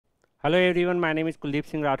Hello everyone, my name is Kuldeep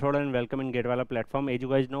Singh Rathod and welcome in 𝐂𝐤𝐬𝐞 platform. As you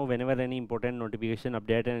guys know, whenever any important notification,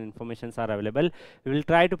 update and informations are available, we will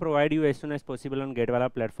try to provide you as soon as possible on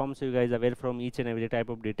𝐂𝐤𝐬𝐞 platform, so you guys are aware from each and every type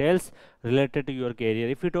of details related to your career.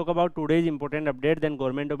 If we talk about today's important update, then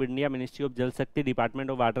Government of India, Ministry of Jal Shakti, Department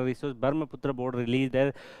of Water Resource, Brahmaputra Board released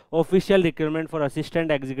their official recruitment for Assistant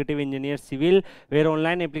Executive Engineer Civil, where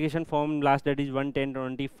online application form last date is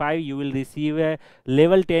 1/10/25. You will receive a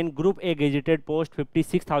level 10 Group A gazetted post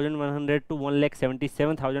 56,100 to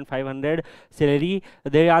 1,77,500 salary.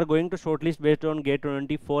 They are going to shortlist based on GATE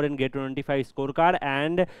 24 and GATE 25 scorecard,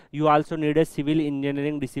 and you also need a civil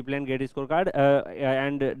engineering discipline GATE scorecard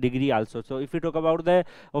and degree also. So if you talk about the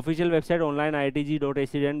official website online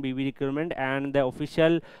itg.ac.in recruitment, and the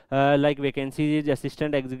official like vacancies is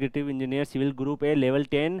assistant executive engineer civil group A level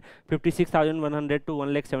 10 56,100 to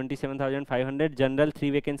 1,77,500, general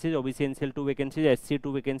 3 vacancies, OBC NCL 2 vacancies, SC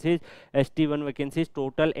 2 vacancies, ST 1 vacancies,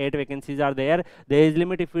 total 8 vacancies are there. The age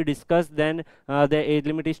limit, if we discuss, then the age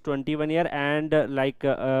limit is 21 year, and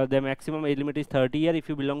the maximum age limit is 30 year. If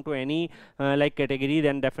you belong to any like category,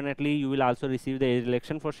 then definitely you will also receive the age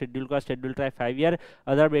reduction. For scheduled caste, scheduled tribe 5 year,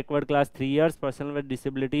 other backward class 3 years, person with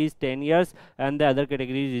disabilities 10 years, and the other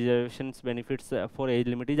categories reservations benefits for age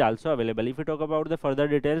limit is also available. If you talk about the further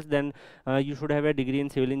details, then you should have a degree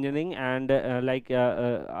in civil engineering, and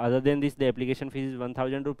other than this, the application fee is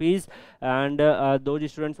 1,000 rupees, and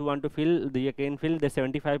those students who want to fill, they can fill the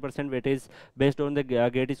 75% weightage based on the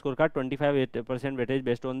GATE scorecard, 25% weightage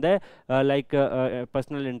based on the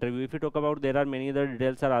personal interview. If you talk about, there are many other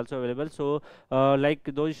details are also available. So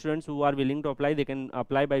those students who are willing to apply, they can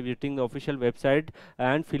apply by visiting the official website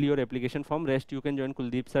and fill your application form. Rest you can join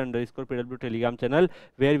Kuldeep sir _PW Telegram channel,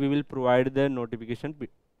 where we will provide the notification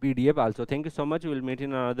PDF also. Thank you so much. We will meet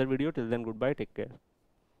in another video. Till then, goodbye, take care.